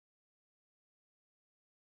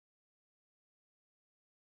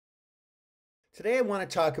Today I want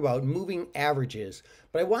to talk about moving averages,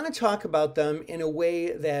 but I want to talk about them in a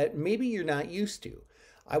way that maybe you're not used to.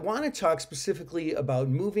 I want to talk specifically about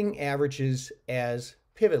moving averages as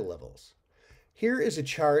pivot levels. Here is a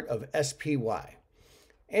chart of SPY.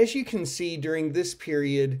 As you can see, during this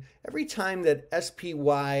period, every time that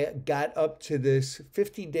SPY got up to this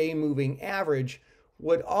 50-day moving average,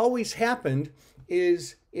 what always happened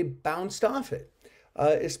is it bounced off it,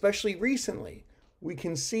 especially recently. We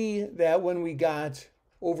can see that when we got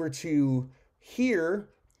over to here,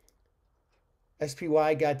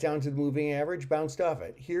 SPY got down to the moving average, bounced off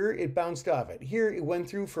it. Here, it bounced off it. Here, it went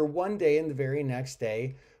through for one day, and the very next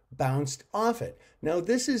day, bounced off it. Now,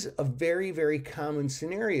 this is a very, very common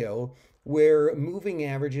scenario where moving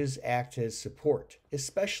averages act as support,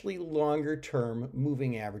 especially longer term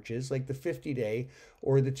moving averages like the 50-day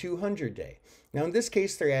or the 200-day. Now, in this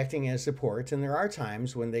case, they're acting as support, and there are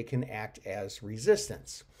times when they can act as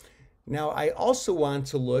resistance. Now, I also want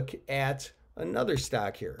to look at another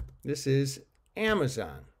stock here. This is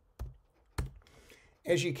Amazon.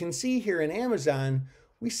 As you can see here in Amazon,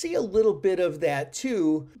 we see a little bit of that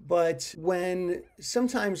too, but when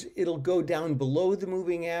sometimes it'll go down below the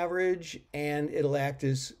moving average and it'll act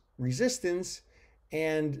as resistance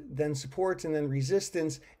and then support and then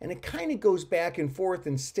resistance, and it kind of goes back and forth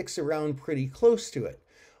and sticks around pretty close to it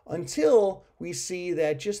until we see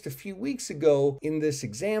that just a few weeks ago in this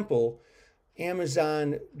example,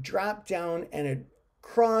 Amazon dropped down and it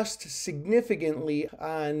crossed significantly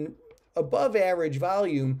on above average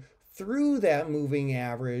volume through that moving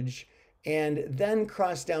average and then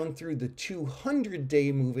crossed down through the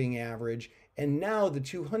 200-day moving average, and now the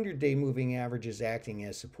 200-day moving average is acting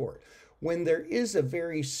as support. When there is a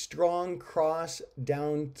very strong cross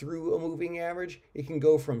down through a moving average, it can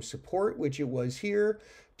go from support, which it was here,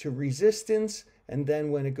 to resistance, and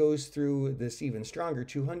then when it goes through this even stronger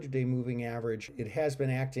 200-day moving average, it has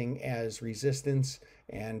been acting as resistance,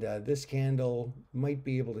 and this candle might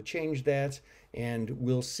be able to change that, and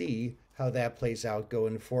we'll see how that plays out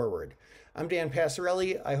going forward. I'm Dan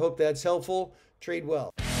Passarelli. I hope that's helpful. Trade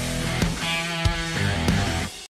well.